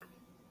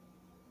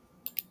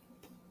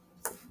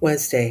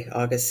Wednesday,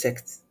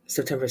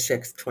 September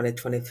 6th,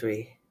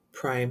 2023,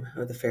 Prime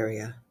of the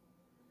Feria.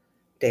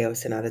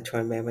 Deus in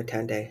adiutorium mea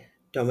matende,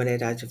 Domine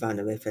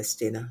adjuvanda me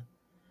festina,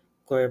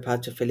 Gloria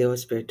Patri Filio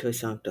Spiritui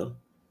Sancto,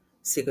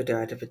 sicut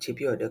erat in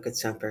principio et nunc et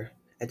semper,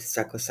 et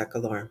secula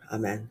seculorum.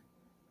 Amen.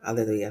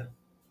 Alleluia.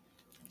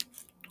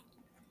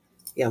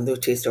 Iam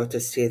lucis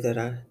dortus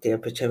sidera, Dea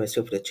precemus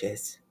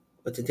supplices,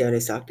 ut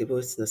Deus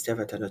actibus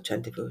nostervat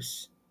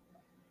innocentibus.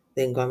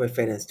 Linguam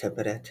refrenens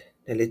temperet,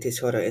 ne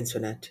litis hora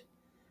insunet,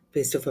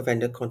 Pisto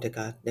fervenda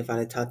contegat, ne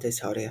vanitates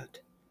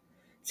hauriat.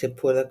 Se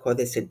pura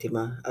cordis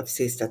intima,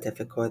 absista te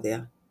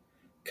fecordia,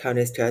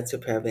 carnes teat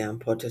superbiam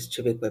portus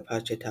civique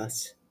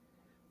pacitas,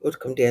 ut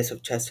cum dies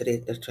of chastity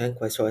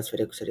tranque sois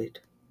reduxerit,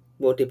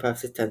 multi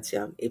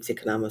persistentiam ipsi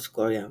clamus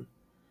gloriam,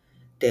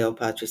 Deo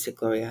Patris et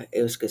Gloria,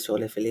 eusque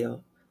sole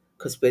Filio,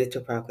 cum Spiritu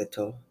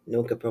Paraclito,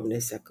 nunc et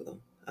promene saeculum.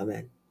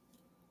 Amen.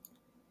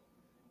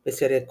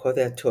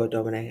 Misericordia tua,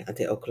 Domine,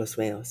 ante oculos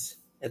meos,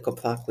 et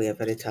complacui a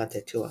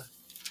veritate tua.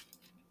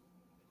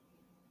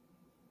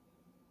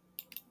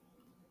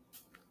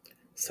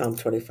 Psalm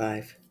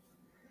 25.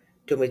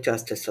 Do me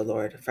justice, O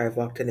Lord, for I have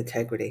walked in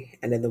integrity,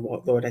 and in the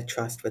Lord I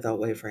trust without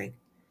wavering.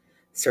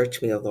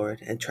 Search me, O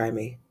Lord, and try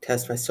me.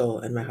 Test my soul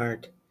and my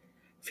heart.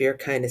 For your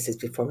kindness is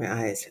before my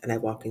eyes, and I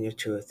walk in your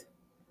truth.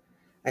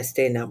 I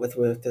stay not with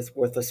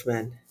worthless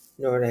men,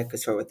 nor do I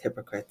consort with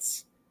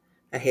hypocrites.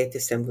 I hate the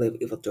assembly of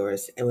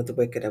evildoers, and with the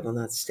wicked I will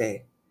not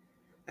stay.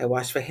 I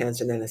wash my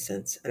hands in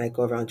innocence, and I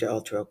go around your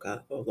altar, O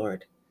God, O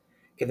Lord,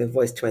 giving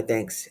voice to my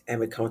thanks and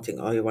recounting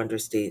all your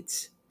wondrous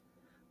deeds.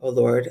 O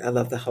Lord, I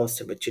love the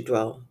house in which you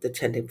dwell, the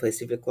tending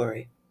place of your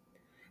glory.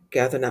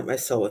 Gather not my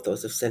soul with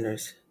those of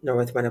sinners, nor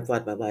with men of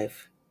blood my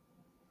life.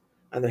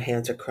 On their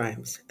hands are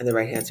crimes, and their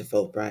right hands are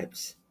full of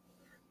bribes.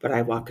 But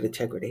I walk in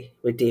integrity.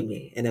 Redeem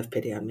me, and have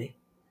pity on me.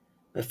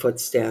 My foot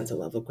stands on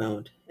level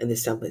ground. In the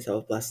assemblies I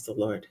will bless the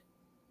Lord.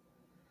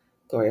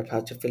 Gloria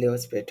Patri Filio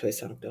Spiritui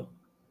Sancto.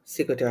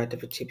 Sicut erat in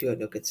principio et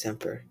nunc et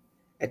semper,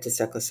 et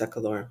secula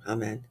seculorum.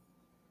 Amen.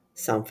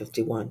 Psalm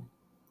 51.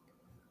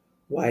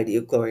 Why do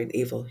you glory in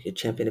evil, you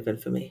champion of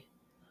infamy?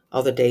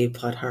 All the day you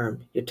plot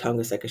harm. Your tongue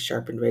is like a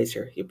sharpened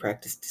razor. You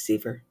practice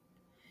deceiver.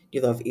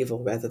 You love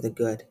evil rather than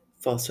good,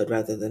 falsehood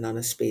rather than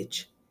honest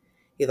speech.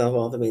 You love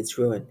all that means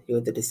ruin, you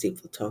with the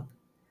deceitful tongue.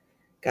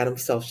 God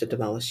himself shall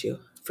demolish you,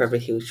 for every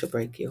he shall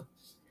break you.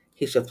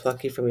 He shall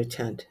pluck you from your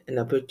tent, and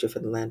uproot you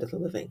from the land of the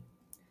living.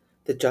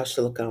 The just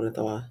shall look on with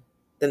awe,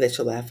 then they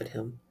shall laugh at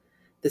him.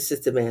 This is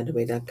the man who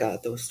made not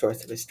God the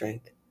source of his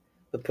strength,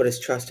 but put his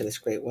trust in his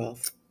great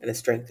wealth, and his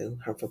strength in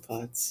harmful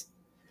plots.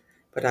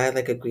 But I,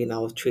 like a green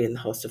olive tree in the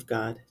house of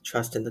God,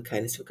 trust in the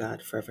kindness of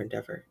God forever and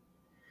ever.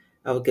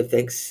 I will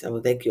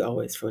thank you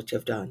always for what you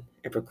have done,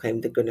 and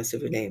proclaim the goodness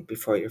of your name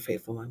before your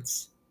faithful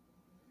ones.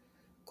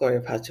 Gloria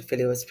Patri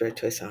Filio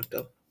Spiritui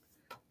Sancto.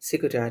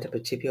 Sicut erat in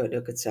principio et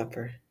nunc et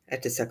semper,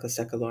 et secula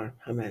seculorum.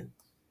 Amen.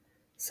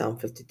 Psalm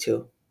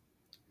 52.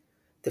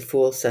 The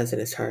fool says in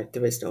his heart,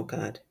 there is no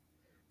God.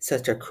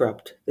 Such are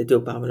corrupt, they do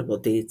abominable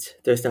deeds.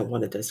 There is not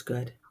one that does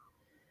good.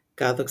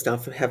 God looks down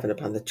from heaven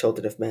upon the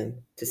children of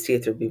men, to see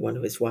if there be one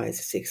who is wise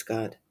and seeks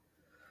God.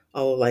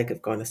 All alike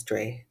have gone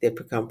astray, they have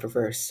become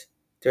perverse.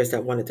 There is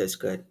not one that does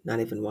good, not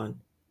even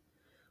one.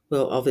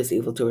 Will all these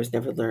evildoers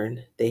never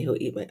learn, they who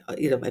eat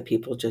up my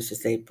people just as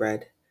they eat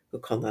bread, who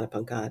call not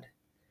upon God?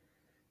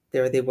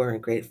 There they were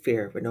in great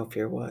fear where no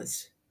fear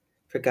was.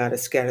 For God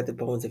has scattered the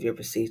bones of your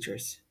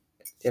besiegers.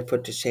 They are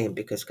put to shame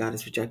because God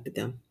has rejected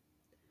them.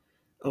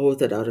 Oh,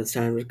 that out of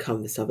Zion would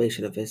come the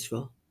salvation of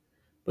Israel.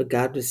 When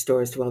God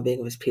restores the well-being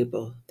of his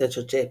people, then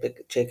shall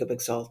Jacob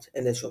exult,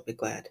 and Israel be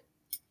glad.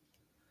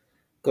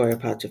 Gloria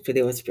Patri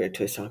Filio et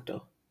Spiritui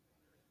Sancto.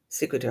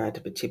 Sicut erat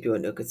in principio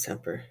et nunc et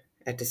semper,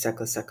 et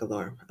secula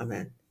seculorum.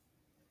 Amen.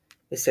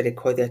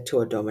 Misericordia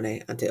tua,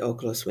 Domine, ante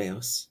oculos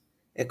meos,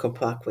 et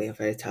complacui a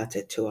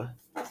veritate tua.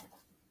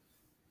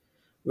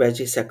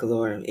 Regi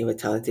seculorum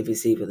immortality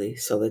visibili,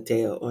 sola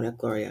Deo una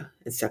gloria,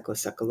 in secula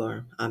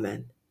seculorum.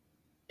 Amen.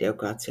 Deo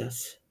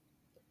gratias.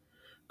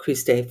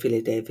 Christe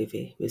Filii Dei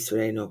vivi,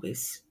 miserere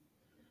nobis.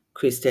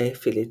 Christe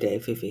Filii Dei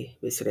vivi,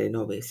 miserere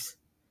nobis.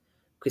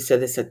 Qui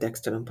sedis ad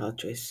dexteram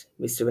Patris,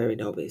 miserere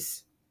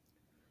nobis.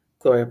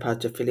 Gloria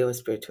Patri Filio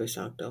Spiritui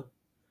Sancto.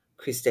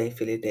 Christe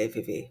Filii Dei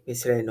vivi,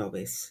 miserere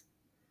nobis.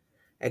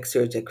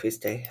 Exurge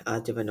Christe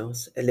ad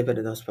divinos, et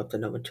libera nos propter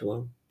nomen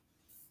tuum.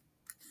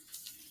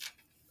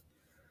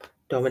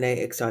 Domine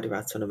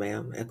exaudirat sonum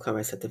meam, et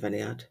clames et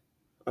diveniat.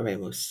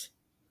 Oremus.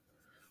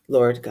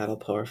 Lord God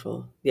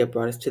all-powerful, you have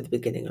brought us to the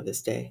beginning of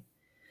this day.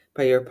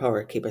 By your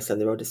power, keep us on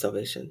the road to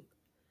salvation.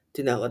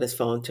 Do not let us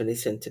fall into any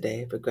sin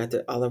today, but grant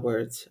that all our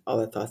words,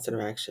 all our thoughts and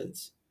our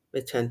actions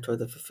may tend toward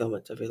the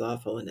fulfillment of your law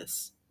of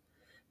holiness.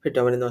 Per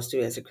Domine nostri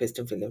Iesu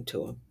Christum Filium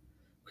Tuum,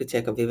 qui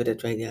tecum vivit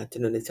et regnat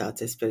in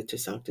unitate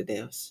Spiritus Sancti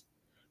Deus,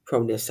 pro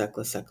omnia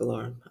secula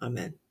seculorum.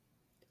 Amen.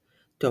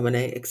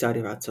 Domine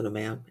exaudirat sonum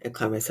meam, et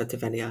clames et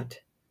diveniat.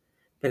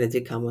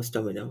 Benedicamus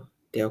Domino,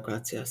 Deo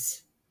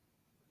gratias.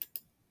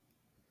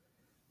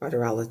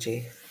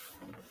 Martyrology.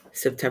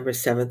 September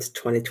 7th,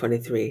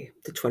 2023,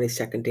 the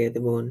 22nd day of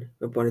the moon,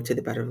 were born into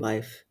the better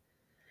life.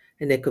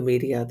 In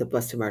Nicomedia, the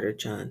blessed martyr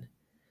John,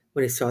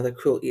 when he saw the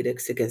cruel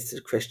edicts against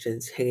the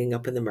Christians hanging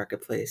up in the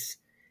marketplace,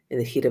 in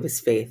the heat of his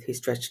faith, he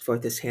stretched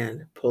forth his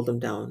hand, pulled them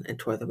down, and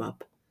tore them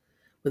up.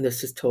 When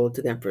this was told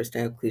to the emperors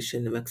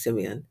Diocletian and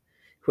Maximian,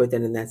 who were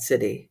then in that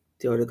city,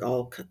 they ordered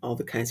all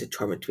the kinds of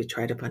torment to be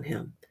tried upon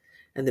him.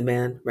 And the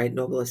man, right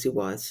noble as he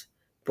was,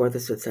 bore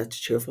this with such a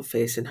cheerful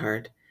face and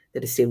heart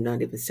that he seemed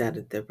not even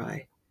saddened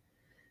thereby.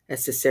 At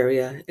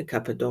Caesarea and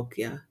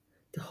Cappadocia,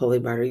 the holy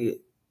martyr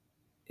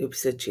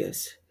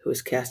Eusebius, who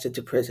was cast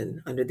into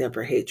prison under the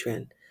Emperor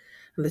Hadrian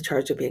on the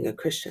charge of being a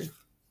Christian,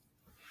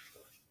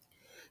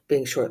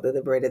 being shortly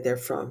liberated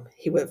therefrom,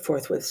 he went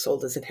forthwith,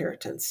 sold his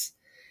inheritance,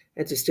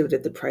 and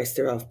distributed the price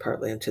thereof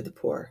partly unto the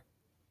poor,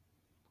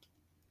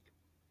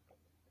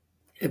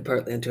 and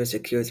partly unto his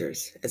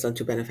accusers, as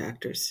unto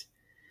benefactors.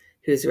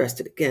 He was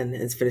arrested again,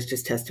 and finished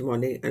his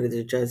testimony under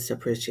the judge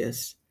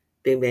Sapricius,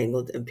 being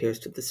mangled and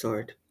pierced with the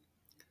sword.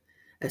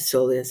 At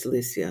Soli in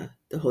Cilicia,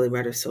 the holy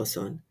martyr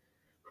Soson,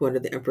 who under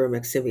the Emperor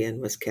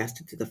Maximian was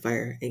cast into the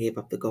fire and gave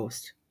up the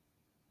ghost.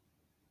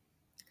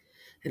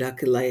 At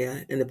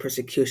Aquileia, in the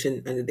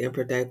persecution under the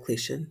Emperor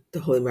Diocletian,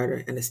 the holy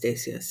martyr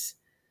Anastasius.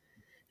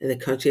 In the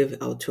country of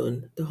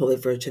Autun, the holy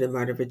Virgin and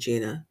martyr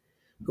Regina,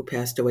 who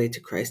passed away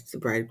to Christ the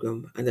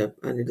bridegroom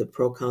under the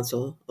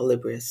proconsul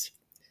Olybrius,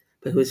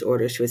 by whose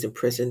order she was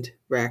imprisoned,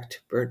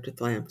 racked, burnt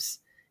with lamps,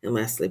 and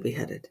lastly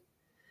beheaded.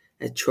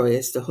 At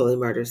Troyes, the holy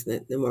martyrs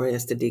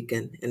Nemorius the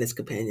deacon and his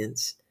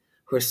companions,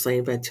 who were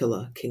slain by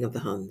Attila, king of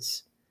the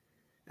Huns.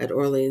 At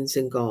Orleans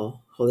in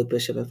Gaul, holy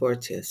Bishop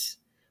Evortius,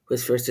 who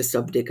was first a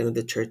subdeacon of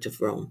the Church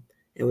of Rome,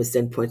 and was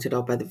then pointed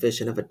out by the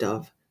vision of a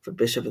dove for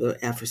bishop of the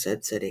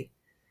aforesaid city.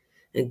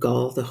 In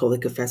Gaul, the holy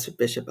confessor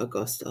Bishop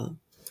Augustin.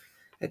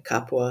 At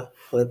Capua,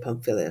 holy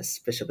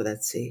Pamphilus, bishop of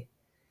that see.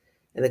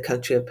 In the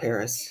country of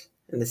Paris,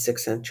 in the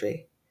 6th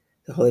century,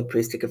 the holy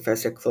priest and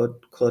confessor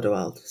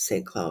Clodoald,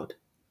 St. Cloud.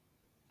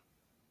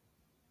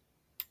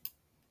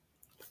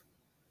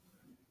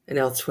 And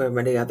elsewhere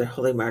many other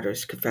holy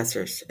martyrs,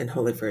 confessors, and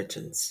holy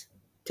virgins.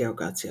 Deo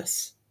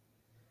gratias.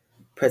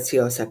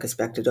 Precios ac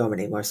aspecta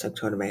Domini mor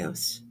sanctorum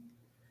meos.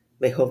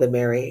 May Holy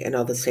Mary and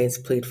all the saints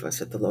plead for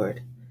us at the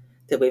Lord,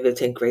 that we may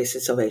obtain grace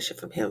and salvation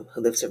from him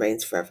who lives and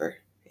reigns forever.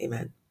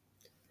 Amen.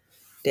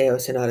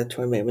 Deus in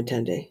auditor me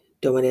intende,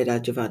 Domine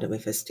adjuvanda me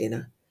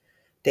festina.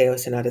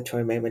 Deus in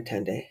auditor me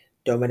intende,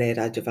 Domine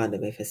adjuvanda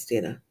me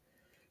festina.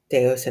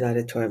 Deus in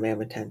auditor me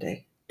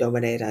intende,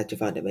 Domine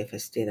adjuvanda me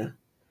festina.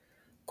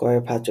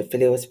 Gloria Patri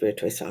Filio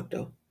Spiritui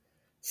Sancto,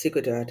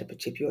 sicut erat in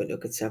principio et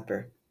nunc et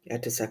semper,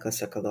 et in saecula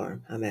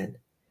saeculorum. Amen.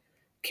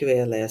 Kyrie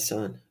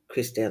eleison,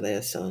 Christe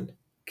eleison,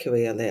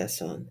 Kyrie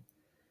eleison,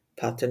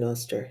 Pater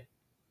noster.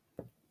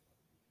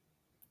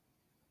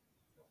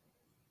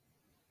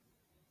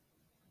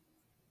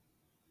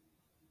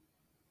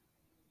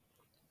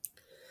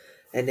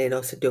 Et ne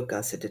nos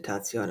educas in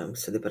tentationem,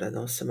 sed libera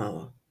nos a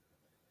malo.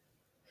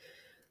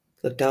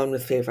 Look down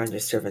with favor on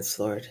your servants,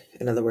 Lord,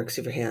 and on the works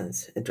of your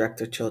hands, and direct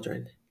their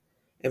children.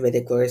 And may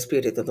the glorious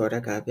beauty of the Lord our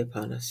God be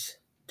upon us.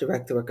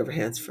 Direct the work of our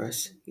hands for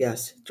us.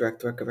 Yes,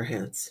 direct the work of our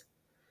hands.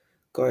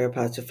 Gloria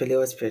Patri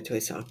Filio Spiritui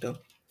Sancto,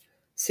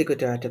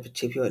 sicut erat in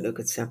principio et nunc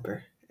et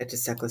semper, et in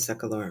saecula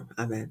saeculorum.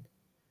 Amen.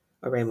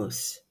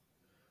 Oremus.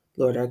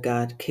 Lord our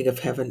God, King of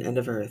heaven and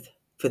of earth,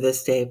 for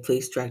this day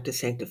please direct to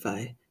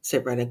sanctify,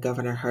 set right and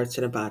govern our hearts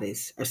and our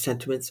bodies, our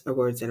sentiments, our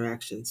words, and our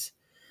actions,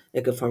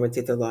 in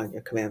conformity to the law and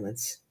your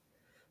commandments.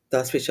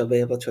 Thus we shall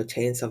be able to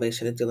attain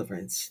salvation and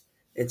deliverance,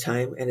 in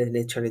time and in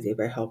eternity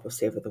by help of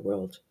Savior of the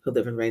world, who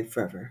live and reign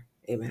forever.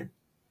 Amen.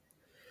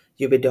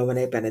 Ubi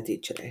Domine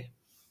benedicere.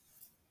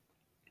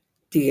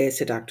 Dies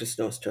sedactus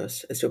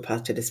nostros, et sur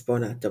pace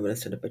dispona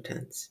Dominus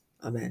omnipotens.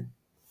 Amen.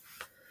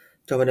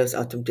 Dominus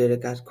autem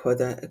dirigat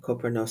corda et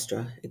corpora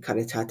nostra, in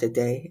caritate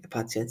Dei et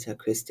patientia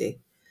Christi.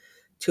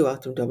 Tu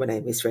autem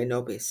Domine misere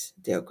nobis,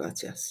 Deo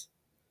gratias.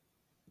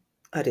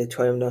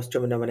 Adiutorium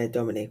nostrum in nomine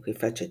Domini, qui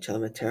fecit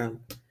caelum et terram.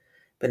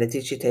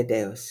 Benedicite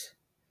Deus.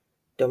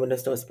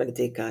 Dominus nos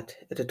benedicat,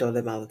 et a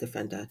dole malo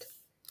defendat,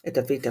 et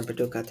a vitam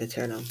perducat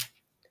aeternam.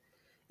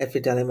 Et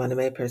fidelem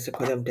anime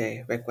persequendum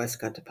Dei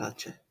requiescant a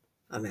pace.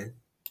 Amen.